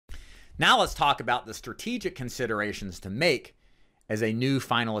Now let's talk about the strategic considerations to make as a new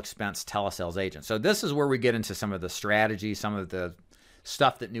final expense telesales agent. So this is where we get into some of the strategy, some of the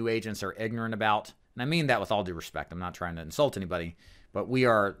stuff that new agents are ignorant about. And I mean that with all due respect. I'm not trying to insult anybody, but we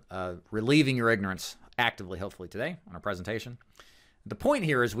are relieving your ignorance actively, hopefully today on our presentation. The point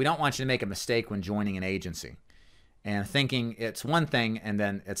here is we don't want you to make a mistake when joining an agency and thinking it's one thing and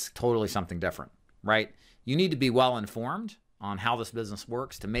then it's totally something different, right? You need to be well informed on how this business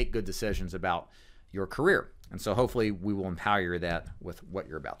works to make good decisions about your career. And so hopefully we will empower that with what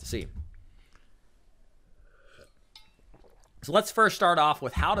you're about to see. So let's first start off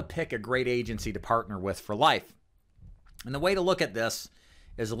with how to pick a great agency to partner with for life. And the way to look at this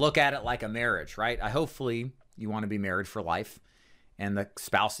is look at it like a marriage, right? Hopefully you want to be married for life. And the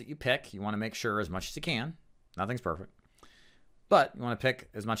spouse that you pick, you want to make sure as much as you can, nothing's perfect, but you want to pick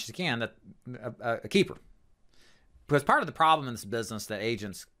as much as you can that a keeper. Because part of the problem in this business that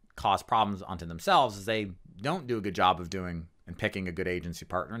agents cause problems onto themselves is they don't do a good job of doing and picking a good agency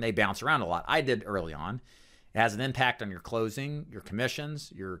partner, and they bounce around a lot. I did early on. It has an impact on your closing, your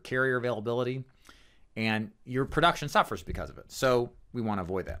commissions, your carrier availability, and your production suffers because of it. So we want to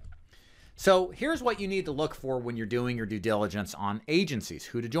avoid that. So here's what you need to look for when you're doing your due diligence on agencies,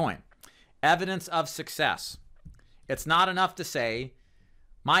 who to join. Evidence of success. It's not enough to say,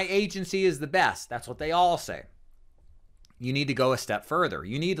 my agency is the best. That's what they all say. You need to go a step further.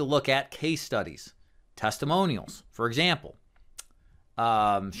 You need to look at case studies, testimonials. For example,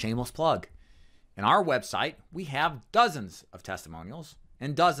 shameless plug. In our website, we have dozens of testimonials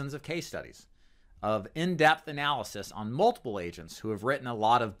and dozens of case studies of in-depth analysis on multiple agents who have written a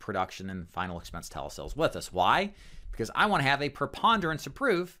lot of production and final expense telesales with us. Why? Because I want to have a preponderance of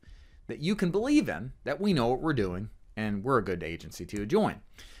proof that you can believe in, that we know what we're doing, and we're a good agency to join.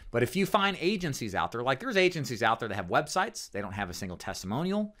 But if you find agencies out there, like there's agencies out there that have websites, they don't have a single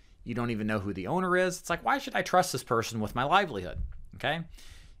testimonial, you don't even know who the owner is. It's like, why should I trust this person with my livelihood? Okay?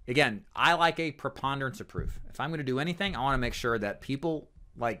 Again, I like a preponderance of proof. If I'm going to do anything, I want to make sure that people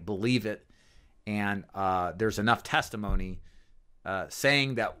like believe it and there's enough testimony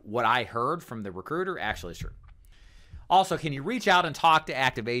saying that what I heard from the recruiter actually is true. Also, can you reach out and talk to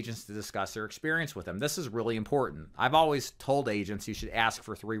active agents to discuss their experience with them? This is really important. I've always told agents you should ask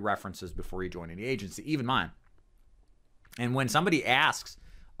for 3 references before you join any agency, even mine. And when somebody asks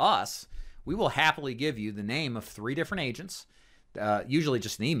us, we will happily give you the name of 3 different agents, usually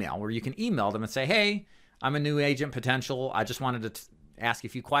just an email, where you can email them and say, hey, I'm a new agent potential. I just wanted to ask you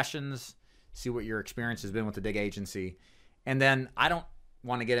a few questions, see what your experience has been with the DIG agency. And then I don't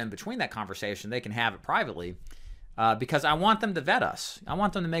want to get in between that conversation. They can have it privately. Because I want them to vet us. I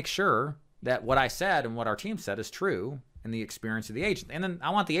want them to make sure that what I said and what our team said is true in the experience of the agent. And then I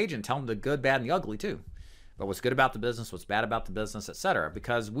want the agent to tell them the good, bad, and the ugly too. But what's good about the business, what's bad about the business, etc.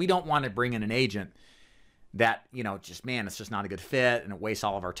 Because we don't want to bring in an agent that, you know, just, man, it's just not a good fit and it wastes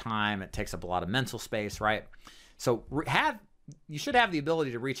all of our time. It takes up a lot of mental space, right? So you should have the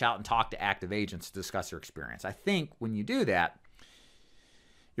ability to reach out and talk to active agents to discuss their experience. I think when you do that,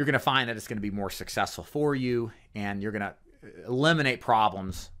 you're going to find that it's going to be more successful for you and you're going to eliminate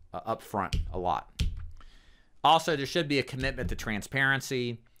problems up front a lot. Also, there should be a commitment to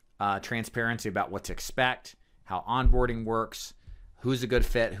transparency, transparency about what to expect, how onboarding works, who's a good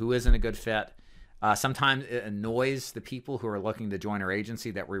fit, who isn't a good fit. Sometimes it annoys the people who are looking to join our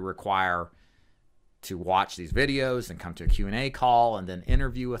agency that we require to watch these videos and come to a Q&A call and then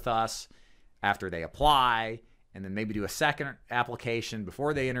interview with us after they apply, and then maybe do a second application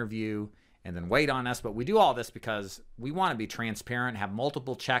before they interview, and then wait on us. But we do all this because we want to be transparent, have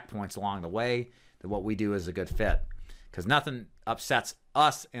multiple checkpoints along the way that what we do is a good fit. Because nothing upsets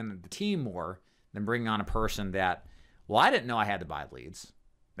us and the team more than bringing on a person that, well, I didn't know I had to buy leads.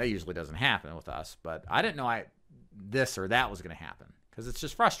 That usually doesn't happen with us, but I didn't know this or that was going to happen, because it's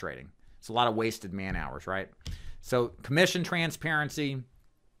just frustrating. It's a lot of wasted man hours, right? So commission transparency,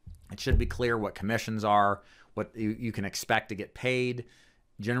 it should be clear what commissions are, what you can expect to get paid,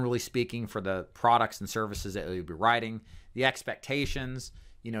 generally speaking, for the products and services that you'll be writing. The expectations,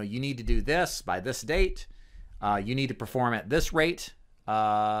 you know, you need to do this by this date. You need to perform at this rate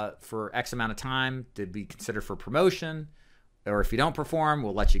for X amount of time to be considered for promotion. Or if you don't perform,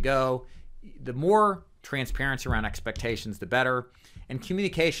 we'll let you go. The more transparency around expectations, the better. And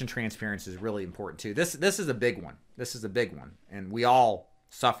communication transparency is really important too. This is a big one. This is a big one. And we all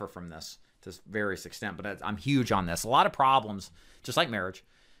suffer from this to various extent, but I'm huge on this. A lot of problems, just like marriage,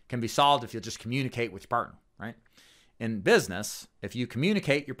 can be solved if you just communicate with your partner, right? In business, if you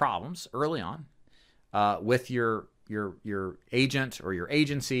communicate your problems early on with your agent or your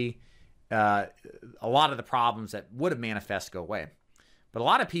agency, a lot of the problems that would have manifest go away. But a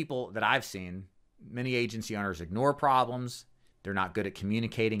lot of people that I've seen, many agency owners ignore problems. They're not good at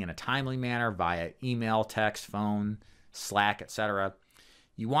communicating in a timely manner via email, text, phone, Slack, etc.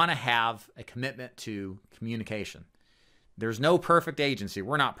 You want to have a commitment to communication. There's no perfect agency.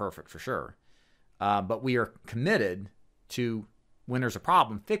 We're not perfect for sure. But we are committed to, when there's a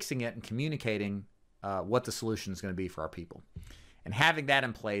problem, fixing it and communicating what the solution is going to be for our people. And having that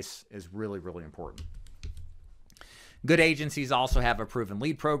in place is really, really important. Good agencies also have a proven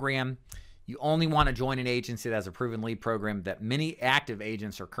lead program. You only want to join an agency that has a proven lead program that many active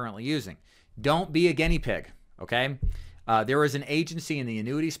agents are currently using. Don't be a guinea pig, okay? There was an agency in the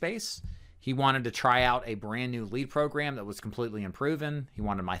annuity space. He wanted to try out a brand new lead program that was completely unproven. He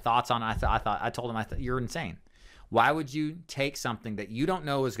wanted my thoughts on it. I told him, you're insane. Why would you take something that you don't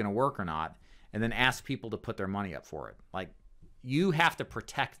know is going to work or not and then ask people to put their money up for it? Like, you have to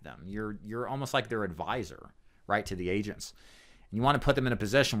protect them. You're almost like their advisor, right, to the agents. And you want to put them in a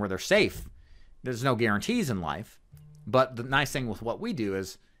position where they're safe. There's no guarantees in life. But the nice thing with what we do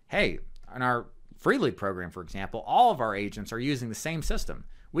is, hey, in our free lead program, for example, all of our agents are using the same system.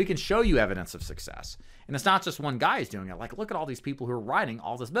 We can show you evidence of success. And it's not just one guy is doing it. Like, look at all these people who are writing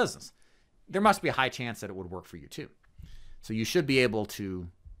all this business. There must be a high chance that it would work for you too. So you should be able to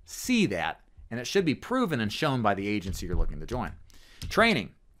see that, and it should be proven and shown by the agency you're looking to join.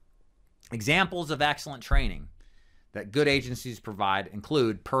 Training. Examples of excellent training that good agencies provide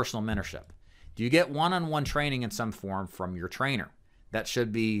include personal mentorship. Do you get one-on-one training in some form from your trainer? That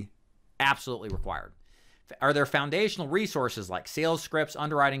should be absolutely required. Are there foundational resources like sales scripts,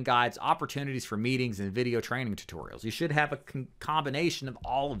 underwriting guides, opportunities for meetings, and video training tutorials? You should have a combination of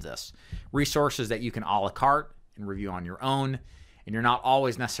all of this. Resources that you can a la carte and review on your own, and you're not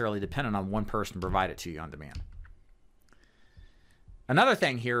always necessarily dependent on one person to provide it to you on demand. Another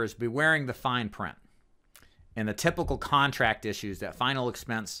thing here is bewaring the fine print and the typical contract issues that final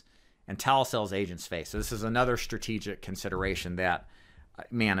expense and telesales agents face. So this is another strategic consideration that,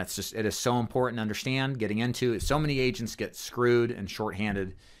 man, it is so important to understand, getting into it. So many agents get screwed and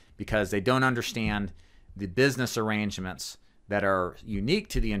shorthanded because they don't understand the business arrangements that are unique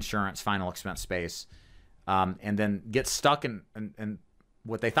to the insurance final expense space, and then get stuck in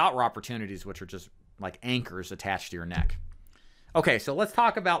what they thought were opportunities, which are just like anchors attached to your neck. Okay, so let's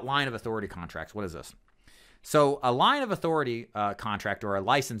talk about line of authority contracts. What is this? So a line of authority contract, or a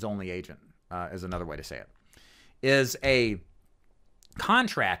license-only agent is another way to say it, is a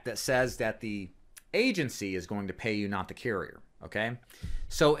contract that says that the agency is going to pay you, not the carrier, okay?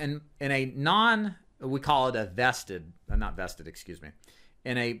 So in a we call it a vested, not vested, excuse me,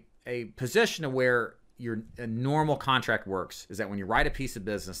 in a position where a normal contract works is that when you write a piece of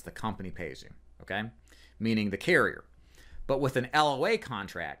business, the company pays you, okay? Meaning the carrier. But with an LOA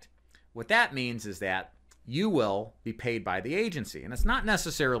contract, what that means is that you will be paid by the agency. And it's not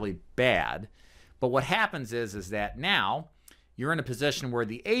necessarily bad, but what happens is that now you're in a position where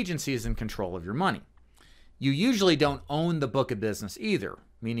the agency is in control of your money. You usually don't own the book of business either,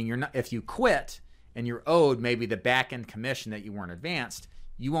 meaning you're not, if you quit and you're owed maybe the back-end commission that you weren't advanced,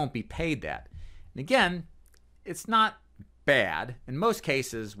 you won't be paid that. And again, it's not bad. In most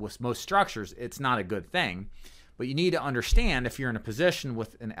cases, with most structures, it's not a good thing. But you need to understand, if you're in a position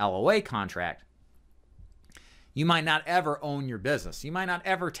with an LOA contract, you might not ever own your business. You might not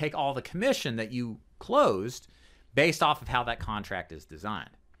ever take all the commission that you closed based off of how that contract is designed.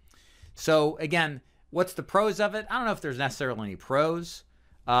 So again, what's the pros of it? I don't know if there's necessarily any pros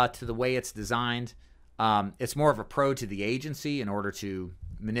to the way it's designed. It's more of a pro to the agency in order to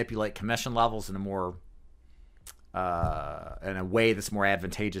manipulate commission levels in a more in a way that's more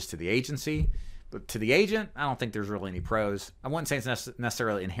advantageous to the agency. But to the agent, I don't think there's really any pros. I wouldn't say it's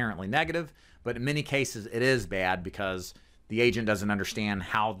necessarily inherently negative, but in many cases it is bad because the agent doesn't understand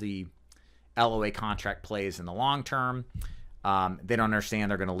how the LOA contract plays in the long term. They don't understand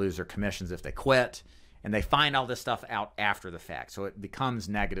they're going to lose their commissions if they quit, and they find all this stuff out after the fact. So it becomes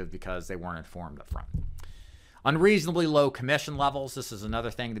negative because they weren't informed up front. Unreasonably low commission levels. This is another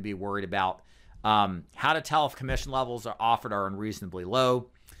thing to be worried about. How to tell if commission levels are offered are unreasonably low.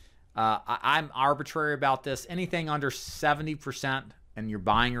 I'm arbitrary about this. Anything under 70% and you're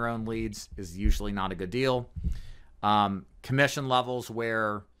buying your own leads is usually not a good deal. Commission levels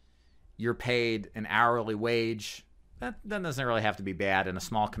where you're paid an hourly wage, that doesn't really have to be bad. And a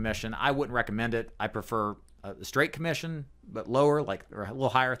small commission, I wouldn't recommend it. I prefer a straight commission, but lower, like, or a little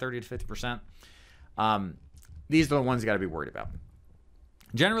higher, 30 to 50%. These are the ones you got to be worried about.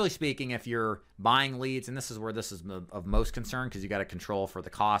 Generally speaking, if you're buying leads, and this is where this is of most concern because you got to control for the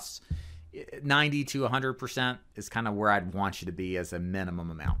costs, 90 to 100% is kind of where I'd want you to be as a minimum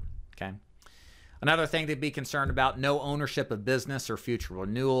amount, okay? Another thing to be concerned about, no ownership of business or future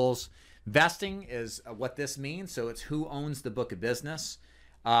renewals. Vesting is what this means. So it's who owns the book of business.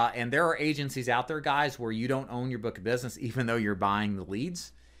 And there are agencies out there, guys, where you don't own your book of business, even though you're buying the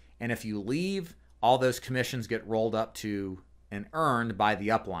leads. And if you leave, all those commissions get rolled up to and earned by the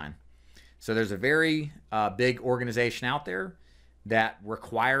upline. So there's a very big organization out there that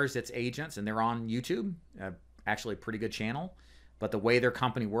requires its agents, and they're on YouTube, actually a pretty good channel. But the way their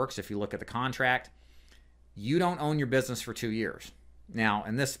company works, if you look at the contract, you don't own your business for 2 years. Now,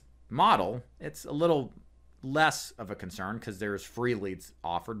 in this model, it's a little less of a concern because there's free leads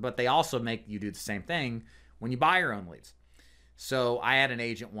offered, but they also make you do the same thing when you buy your own leads. So I had an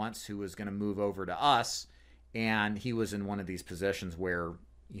agent once who was going to move over to us, and he was in one of these positions where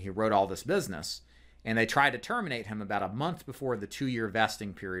he wrote all this business, and they tried to terminate him about a month before the 2-year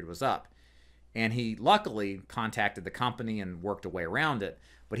vesting period was up. And he luckily contacted the company and worked a way around it.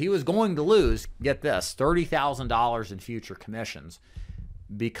 But he was going to lose, get this, $30,000 in future commissions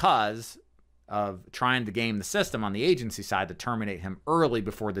because of trying to game the system on the agency side to terminate him early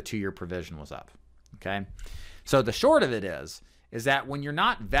before the 2-year provision was up. Okay? So the short of it is that when you're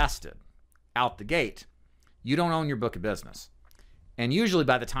not vested out the gate, you don't own your book of business. And usually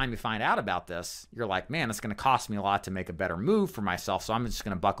by the time you find out about this, you're like, man, it's going to cost me a lot to make a better move for myself, so I'm just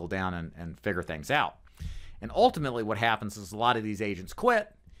going to buckle down and figure things out. And ultimately what happens is a lot of these agents quit,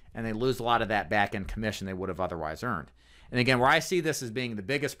 and they lose a lot of that back-end commission they would have otherwise earned. And again, where I see this as being the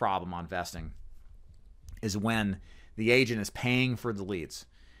biggest problem on vesting is when the agent is paying for the leads.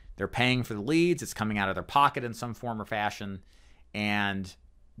 They're paying for the leads, it's coming out of their pocket in some form or fashion, and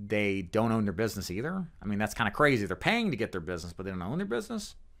they don't own their business either. I mean, that's kind of crazy. They're paying to get their business, but they don't own their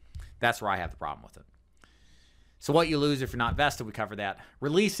business. That's where I have the problem with it. So what you lose if you're not vested, we cover that.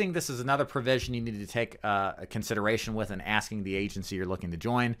 Releasing, this is another provision you need to take a consideration with in asking the agency you're looking to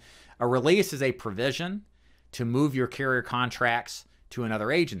join. A release is a provision to move your carrier contracts to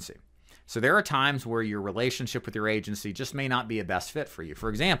another agency. So there are times where your relationship with your agency just may not be a best fit for you. For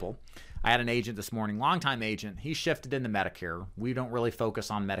example, I had an agent this morning, longtime agent. He shifted into Medicare. We don't really focus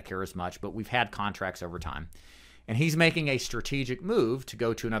on Medicare as much, but we've had contracts over time. And he's making a strategic move to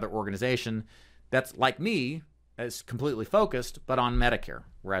go to another organization that's like me, is completely focused, but on Medicare,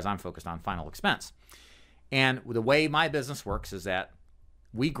 whereas I'm focused on final expense. And the way my business works is that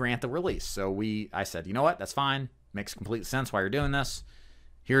we grant the release. So I said, you know what, that's fine. Makes complete sense why you're doing this.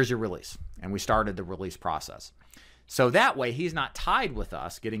 Here's your release. And we started the release process. So that way, he's not tied with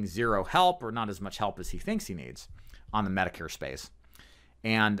us getting zero help or not as much help as he thinks he needs on the Medicare space,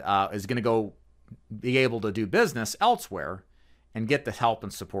 and is going to go be able to do business elsewhere and get the help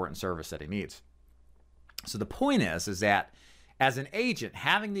and support and service that he needs. So the point is that as an agent,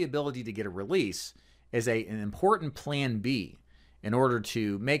 having the ability to get a release is an important plan B in order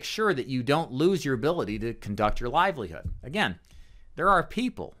to make sure that you don't lose your ability to conduct your livelihood. Again, there are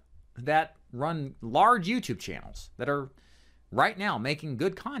people that run large YouTube channels that are right now making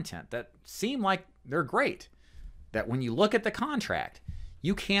good content that seem like they're great, that when you look at the contract,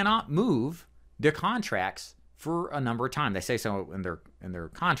 you cannot move their contracts for a number of times. They say so in their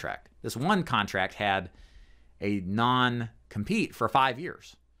contract. This one contract had a non-compete for 5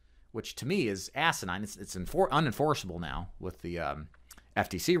 years, which to me is asinine. It's unenforceable now with the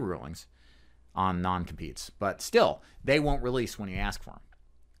FTC rulings on non-competes, but still, they won't release when you ask for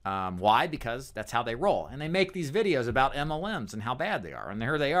them. Why? Because that's how they roll. And they make these videos about MLMs and how bad they are. And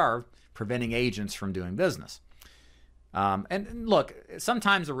here they are preventing agents from doing business. And look,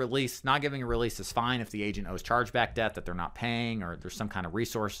 sometimes a release, not giving a release is fine if the agent owes chargeback debt that they're not paying or there's some kind of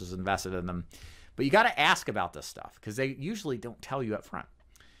resources invested in them. But you got to ask about this stuff because they usually don't tell you up front.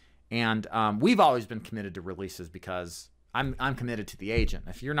 And we've always been committed to releases because I'm committed to the agent.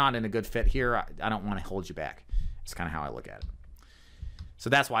 If you're not in a good fit here, I don't want to hold you back. It's kind of how I look at it. So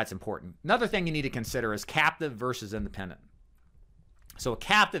that's why it's important. Another thing you need to consider is captive versus independent. So a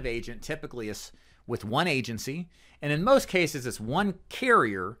captive agent typically is with one agency, and in most cases it's one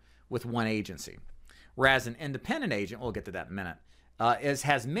carrier with one agency. Whereas an independent agent, we'll get to that in a minute,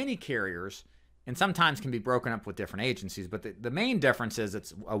 has many carriers and sometimes can be broken up with different agencies, but the main difference is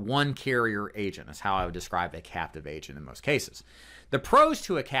it's a one carrier agent is how I would describe a captive agent in most cases. The pros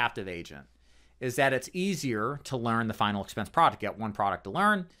to a captive agent is that it's easier to learn the final expense product. You got one product to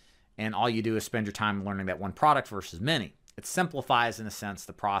learn, and all you do is spend your time learning that one product versus many. It simplifies, in a sense,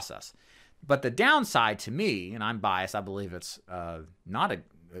 the process. But the downside to me, and I'm biased, I believe it's not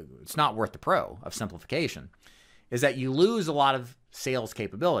worth the pro of simplification, is that you lose a lot of sales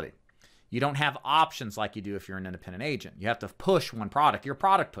capability. You don't have options like you do if you're an independent agent. You have to push one product. You're a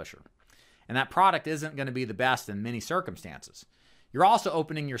product pusher. And that product isn't going to be the best in many circumstances. You're also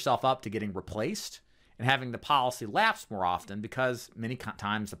opening yourself up to getting replaced and having the policy lapse more often, because many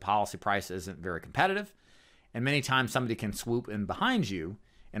times the policy price isn't very competitive, and many times somebody can swoop in behind you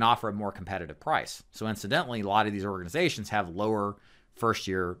and offer a more competitive price. So incidentally, a lot of these organizations have lower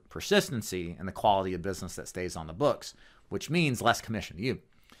first-year persistency and the quality of business that stays on the books, which means less commission to you.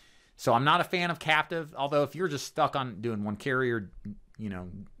 So I'm not a fan of captive, although if you're just stuck on doing one carrier,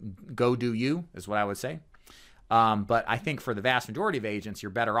 go do you, is what I would say. But I think for the vast majority of agents, you're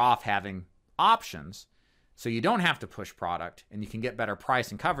better off having options so you don't have to push product, and you can get better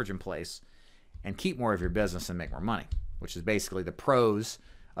price and coverage in place and keep more of your business and make more money, which is basically the pros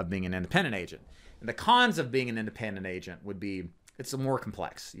of being an independent agent. And the cons of being an independent agent would be it's more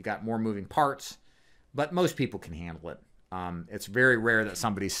complex. You got more moving parts, but most people can handle it. It's very rare that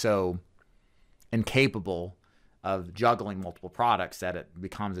somebody's so incapable of juggling multiple products that it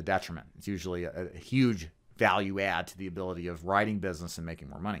becomes a detriment. It's usually a huge value add to the ability of writing business and making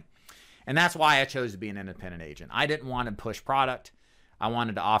more money. And that's why I chose to be an independent agent. I didn't want to push product. I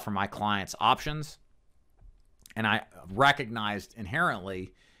wanted to offer my clients options. And I recognized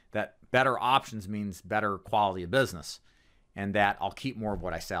inherently that better options means better quality of business, and that I'll keep more of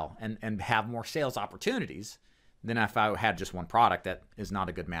what I sell and have more sales opportunities than if I had just one product that is not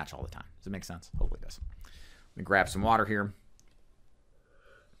a good match all the time. Does it make sense? Hopefully it does. Let me grab some water here.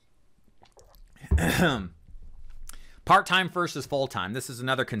 Part-time versus full-time. This is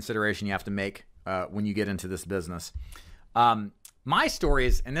another consideration you have to make when you get into this business. My story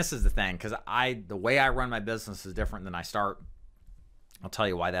is, and this is the thing, because the way I run my business is different than I start. I'll tell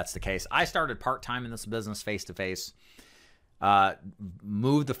you why that's the case. I started part-time in this business, face-to-face,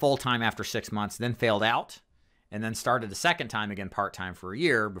 moved to full-time after 6 months, then failed out, and then started the second time again part-time for a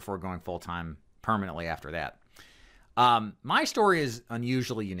year before going full-time permanently after that. My story is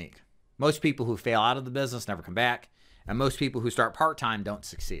unusually unique. Most people who fail out of the business never come back, and most people who start part-time don't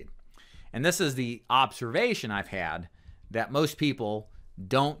succeed. And this is the observation I've had, that most people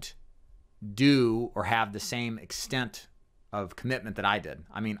don't do or have the same extent of commitment that I did.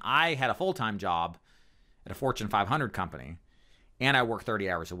 I mean, I had a full-time job at a Fortune 500 company, and I worked 30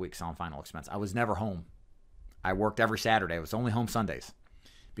 hours a week selling final expense. I was never home. I worked every Saturday. I was only home Sundays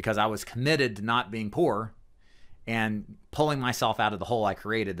because I was committed to not being poor and pulling myself out of the hole I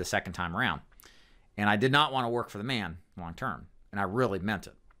created the second time around. And I did not want to work for the man long term, and I really meant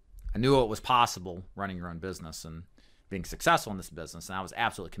it. I knew it was possible running your own business and being successful in this business, and I was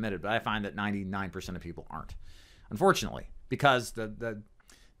absolutely committed, but I find that 99% of people aren't, unfortunately, because the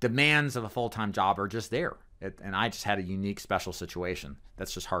demands of a full-time job are just there. And I just had a unique, special situation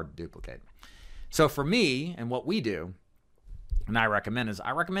that's just hard to duplicate. So for me, and what we do, and I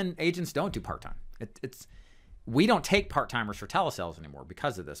recommend agents don't do part-time. We don't take part-timers for telesales anymore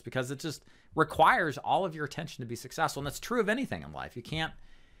because of this, because it just requires all of your attention to be successful. And that's true of anything in life. You can't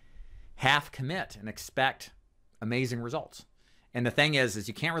half commit and expect amazing results. And the thing is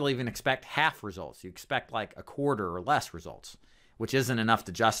you can't really even expect half results. You expect like a quarter or less results, which isn't enough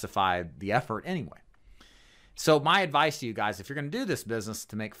to justify the effort anyway. So my advice to you guys, if you're going to do this business,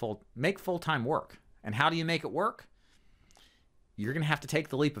 to make full-time work. And how do you make it work? You're going to have to take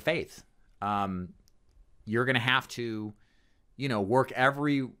the leap of faith. You're going to have to, work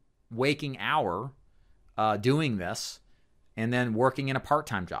every waking hour doing this, and then working in a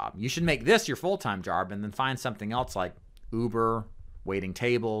part-time job. You should make this your full-time job and then find something else like Uber, waiting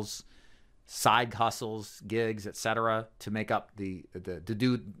tables, side hustles, gigs, etc., to make up to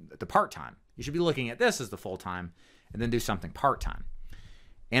do the part-time. You should be looking at this as the full-time and then do something part-time.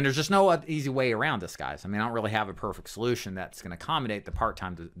 And there's just no easy way around this, guys. I mean, I don't really have a perfect solution that's going to accommodate the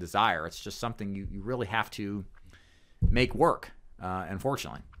part-time desire. It's just something you really have to make work,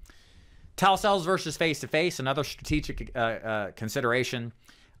 unfortunately. Telesales versus face-to-face, another strategic consideration.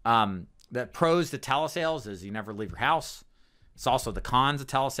 The pros to telesales is you never leave your house. It's also the cons of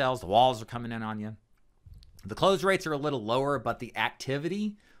telesales. The walls are coming in on you. The close rates are a little lower, but the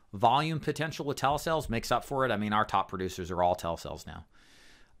activity volume potential with telesales makes up for it. I mean, our top producers are all telesales now.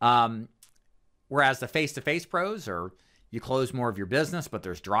 Whereas the face-to-face pros are, you close more of your business, but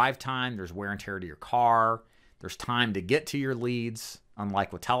there's drive time, there's wear and tear to your car, there's time to get to your leads,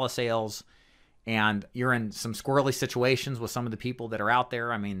 unlike with telesales. And you're in some squirrely situations with some of the people that are out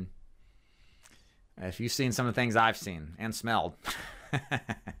there. I mean, if you've seen some of the things I've seen and smelled,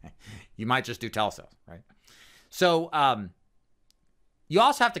 you might just do telesales, right? So you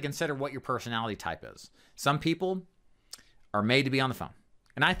also have to consider what your personality type is. Some people are made to be on the phone.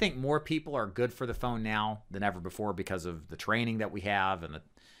 And I think more people are good for the phone now than ever before because of the training that we have and the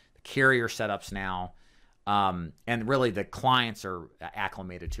carrier setups now. And really the clients are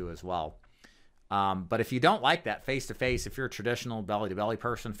acclimated to as well. But if you don't like that face-to-face, if you're a traditional belly-to-belly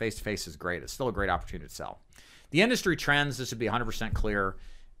person, face-to-face is great. It's still a great opportunity to sell. The industry trends, this would be 100% clear.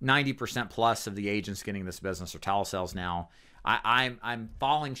 90% plus of the agents getting this business are telesales now. I'm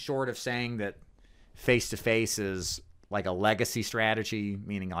falling short of saying that face-to-face is like a legacy strategy,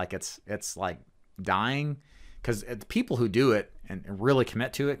 meaning like it's like dying, because the people who do it and really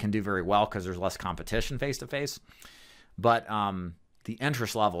commit to it can do very well because there's less competition face-to-face. But the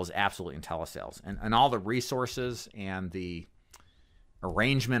interest level is absolutely in telesales, and all the resources and the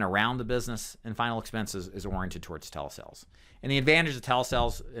arrangement around the business and final expenses is oriented towards telesales. And the advantage of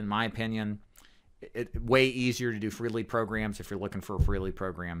telesales, in my opinion, it's way easier to do free lead programs if you're looking for a free lead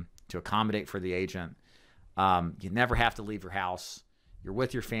program to accommodate for the agent. You never have to leave your house. You're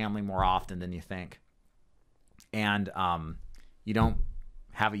with your family more often than you think. And you don't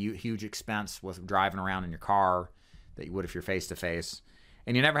have a huge expense with driving around in your car that you would if you're face-to-face.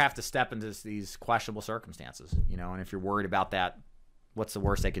 And you never have to step into these questionable circumstances, you know, and if you're worried about that, what's the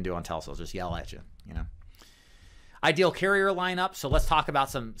worst they can do on telesales? Just yell at you, you know. Ideal carrier lineup. So let's talk about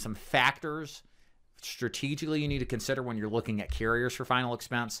some factors strategically you need to consider when you're looking at carriers for final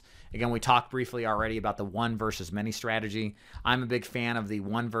expense. Again, we talked briefly already about the one versus many strategy. I'm a big fan of the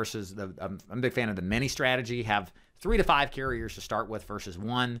one versus the, I'm a big fan of the many strategy. Have 3 to 5 carriers to start with versus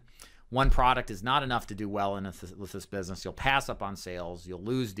one. One product is not enough to do well with this business. You'll pass up on sales, you'll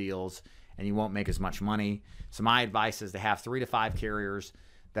lose deals, and you won't make as much money. So my advice is to have 3 to 5 carriers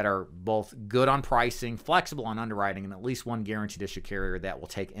that are both good on pricing, flexible on underwriting, and at least one guaranteed issue carrier that will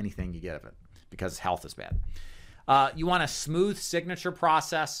take anything you get of it because health is bad. You want a smooth signature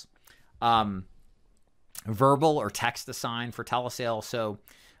process, verbal or text to sign for telesales. So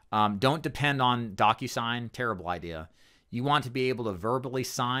don't depend on DocuSign, terrible idea. You want to be able to verbally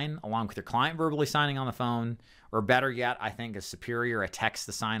sign along with your client verbally signing on the phone, or better yet, I think is superior, a text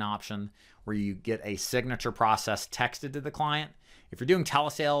to sign option where you get a signature process texted to the client. If you're doing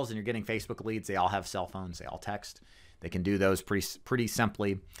telesales and you're getting Facebook leads, they all have cell phones, they all text. They can do those pretty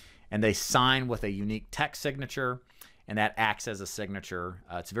simply. And they sign with a unique text signature, and that acts as a signature.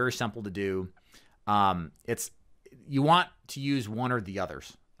 It's very simple to do. You want to use one or the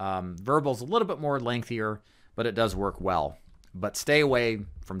others. Verbal's a little bit more lengthier, but it does work well. But stay away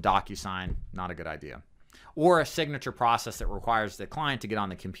from DocuSign, not a good idea. Or a signature process that requires the client to get on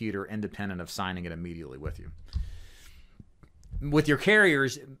the computer independent of signing it immediately with you. With your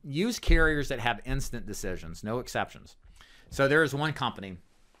carriers, use carriers that have instant decisions, no exceptions. So there is one company,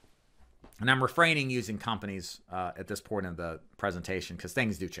 and I'm refraining using companies at this point in the presentation because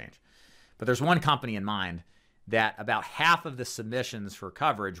things do change. But there's one company in mind that about half of the submissions for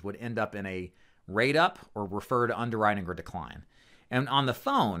coverage would end up in a rate up or refer to underwriting or decline. And on the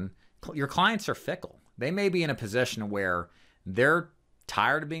phone, your clients are fickle. They may be in a position where they're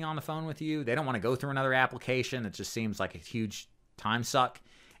tired of being on the phone with you. They don't want to go through another application. It just seems like a huge time suck,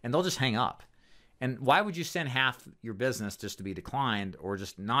 and they'll just hang up. And why would you send half your business just to be declined or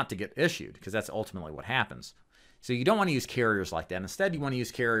just not to get issued? Because that's ultimately what happens. So you don't want to use carriers like that. Instead, you want to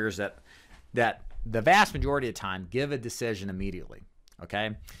use carriers that the vast majority of the time give a decision immediately,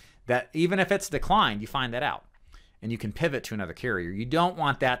 okay? That even if it's declined, you find that out, and you can pivot to another carrier. You don't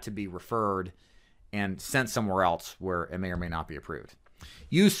want that to be referred and sent somewhere else where it may or may not be approved.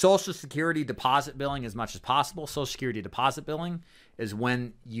 Use Social Security deposit billing as much as possible. Social Security deposit billing is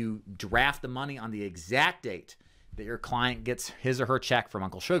when you draft the money on the exact date that your client gets his or her check from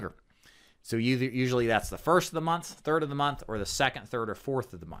Uncle Sugar. So usually that's the first of the month, third of the month, or the second, third, or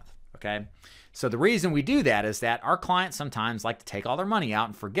fourth of the month, okay? So the reason we do that is that our clients sometimes like to take all their money out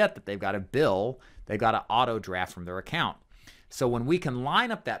and forget that they've got a bill, they've got to auto draft from their account. So when we can line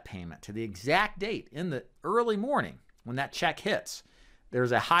up that payment to the exact date in the early morning when that check hits,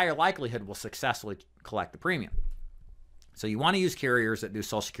 there's a higher likelihood we'll successfully collect the premium. So you want to use carriers that do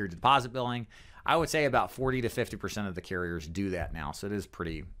Social Security deposit billing. I would say about 40 to 50% of the carriers do that now, so it is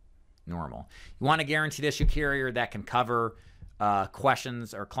pretty normal. You want a guaranteed issue carrier that can cover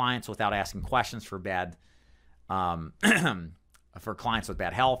questions or clients without asking questions for bad for clients with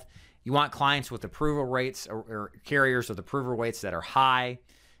bad health. You want clients with approval rates or carriers with approval rates that are high,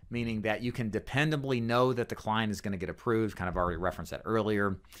 meaning that you can dependably know that the client is going to get approved. Kind of already referenced that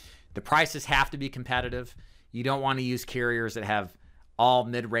earlier. The prices have to be competitive. You don't want to use carriers that have all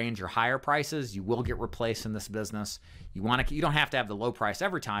mid-range or higher prices. You will get replaced in this business. You don't have to have the low price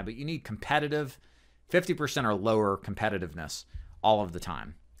every time, but you need competitive, 50% or lower competitiveness all of the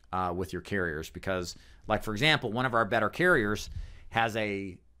time with your carriers. Because, like for example, one of our better carriers has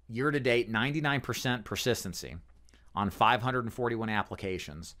a year-to-date 99% persistency on 541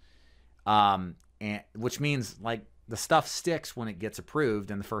 applications, which means like the stuff sticks when it gets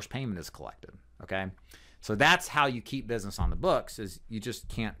approved and the first payment is collected. okay? So that's how you keep business on the books, is you just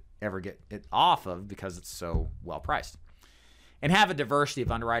can't ever get it off of because it's so well priced. And have a diversity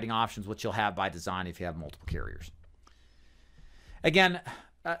of underwriting options, which you'll have by design if you have multiple carriers. Again,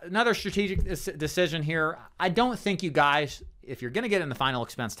 another strategic decision here. I don't think you guys, if you're going to get in the final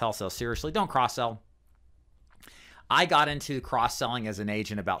expense telesales seriously, don't cross-sell. I got into cross-selling as an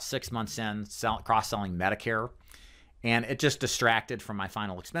agent about 6 months in, cross-selling Medicare, and it just distracted from my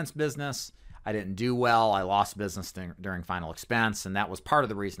final expense business. I didn't do well. I lost business during final expense, and that was part of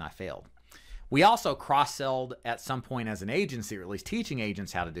the reason I failed. We also cross-sold at some point as an agency, or at least teaching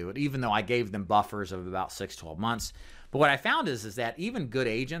agents how to do it, even though I gave them buffers of about 6-12 months. But what I found is that even good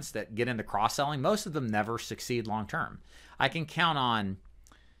agents that get into cross-selling, most of them never succeed long-term. I can count on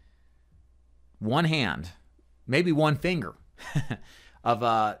one hand, maybe one finger,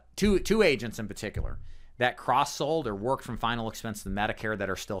 of two agents in particular that cross-sold or worked from final expense to Medicare that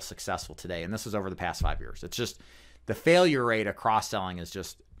are still successful today. And this is over the past 5 years. It's just the failure rate of cross-selling is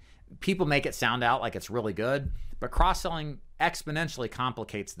just, people make it sound out like it's really good, but cross-selling exponentially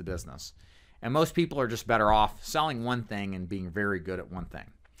complicates the business. And most people are just better off selling one thing and being very good at one thing.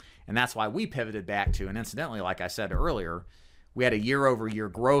 And that's why we pivoted back to, and incidentally, like I said earlier, we had a year-over-year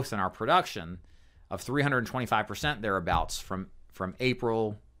growth in our production of 325% thereabouts from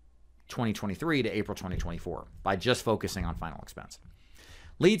April 2023 to April 2024 by just focusing on final expense.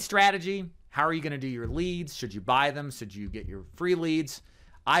 Lead strategy. How are you going to do your leads? Should you buy them? Should you get your free leads?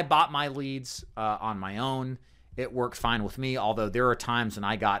 I bought my leads on my own. It worked fine with me, although there are times when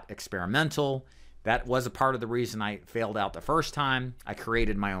I got experimental. That was a part of the reason I failed out the first time. I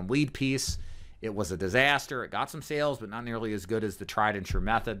created my own lead piece. It was a disaster. It got some sales, but not nearly as good as the tried and true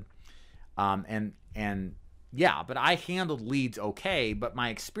method. Yeah, but I handled leads okay. But my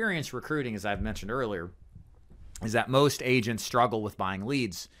experience recruiting, as I've mentioned earlier, is that most agents struggle with buying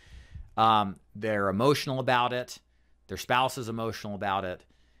leads. They're emotional about it. Their spouse is emotional about it.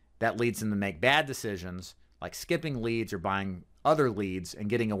 That leads them to make bad decisions, like skipping leads or buying other leads and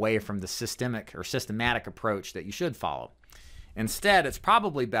getting away from the systematic approach that you should follow. Instead, it's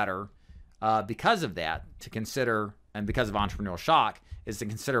probably better because of that to consider, and because of entrepreneurial shock, is to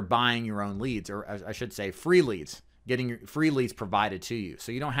consider buying your own leads, or I should say free leads, getting your free leads provided to you.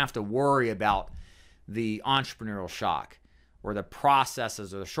 So you don't have to worry about the entrepreneurial shock or the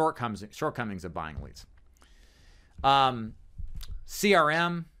processes or the shortcomings of buying leads.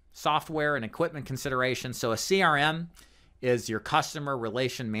 CRM, software and equipment considerations. So a CRM is your customer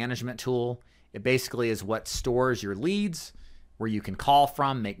relation management tool. It basically is what stores your leads, where you can call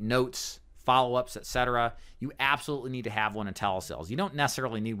from, make notes, follow-ups, etc. You absolutely need to have one in telesales. You don't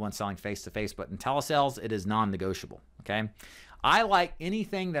necessarily need one selling face-to-face, but in telesales, it is non-negotiable, okay? I like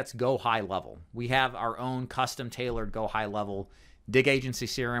anything that's go high level. We have our own custom-tailored go high level DIG Agenecy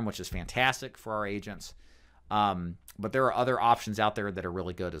CRM, which is fantastic for our agents. But there are other options out there that are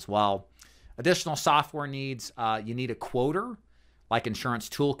really good as well. Additional software needs, you need a quoter, like Insurance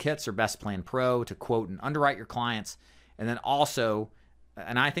Toolkits or Best Plan Pro, to quote and underwrite your clients. And then also,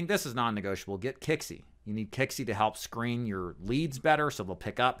 and I think this is non-negotiable, get Kixie. You need Kixie to help screen your leads better so they'll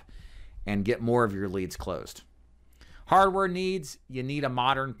pick up and get more of your leads closed. Hardware needs, you need a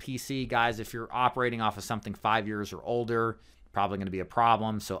modern PC. Guys, if you're operating off of something 5 years or older, probably going to be a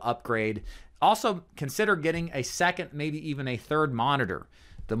problem, so upgrade. Also, consider getting a second, maybe even a third monitor.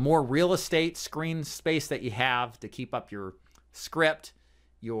 The more real estate screen space that you have to keep up your script,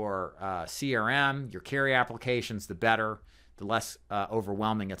 your CRM, your carry applications, the better, the less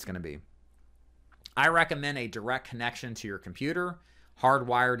overwhelming it's going to be. I recommend a direct connection to your computer,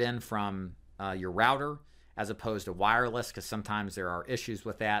 hardwired in from your router, as opposed to wireless, because sometimes there are issues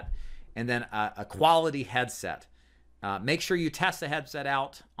with that. And then a quality headset. Make sure you test the headset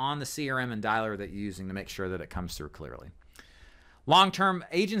out on the CRM and dialer that you're using to make sure that it comes through clearly. Long-term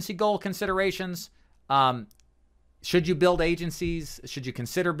agency goal considerations. Should you build agencies? Should you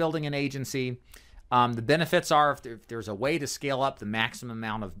consider building an agency? The benefits are, if there's a way to scale up the maximum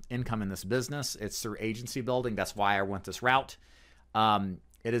amount of income in this business, it's through agency building. That's why I went this route.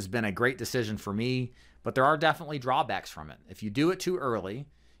 It has been a great decision for me, but there are definitely drawbacks from it. If you do it too early,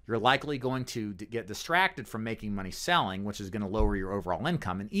 you're likely going to get distracted from making money selling, which is going to lower your overall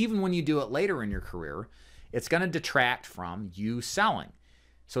income. And even when you do it later in your career, it's going to detract from you selling.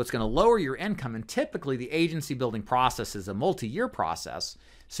 So it's going to lower your income. And typically the agency building process is a multi-year process.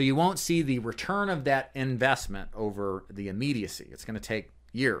 So you won't see the return of that investment over the immediacy. It's going to take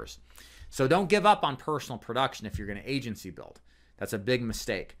years. So don't give up on personal production if you're going to agency build. That's a big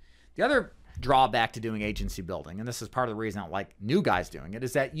mistake. The other drawback to doing agency building, and this is part of the reason I don't like new guys doing it,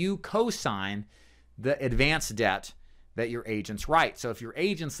 is that you co-sign the advance debt that your agents write. So if your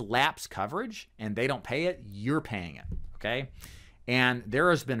agents lapse coverage and they don't pay it, you're paying it, okay? And there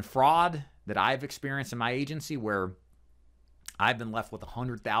has been fraud that I've experienced in my agency where I've been left with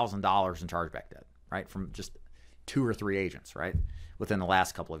 $100,000 in chargeback debt, right? From just 2 or 3 agents, right? Within the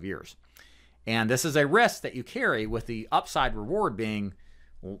last couple of years. And this is a risk that you carry, with the upside reward being,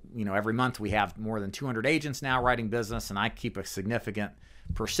 well, you know, every month we have more than 200 agents now writing business, and I keep a significant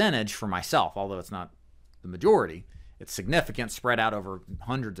percentage for myself, although it's not the majority. It's significant, spread out over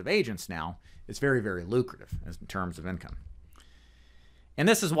hundreds of agents now. It's very, very lucrative in terms of income. And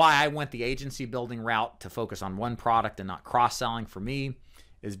this is why I went the agency building route to focus on one product and not cross-selling. For me,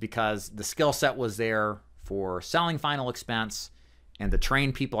 is because the skill set was there for selling final expense, and the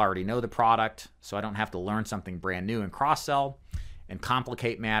trained people already know the product, so I don't have to learn something brand new and cross-sell and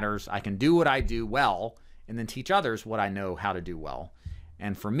complicate matters. I can do what I do well and then teach others what I know how to do well.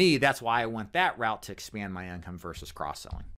 And for me, that's why I went that route, to expand my income versus cross-selling.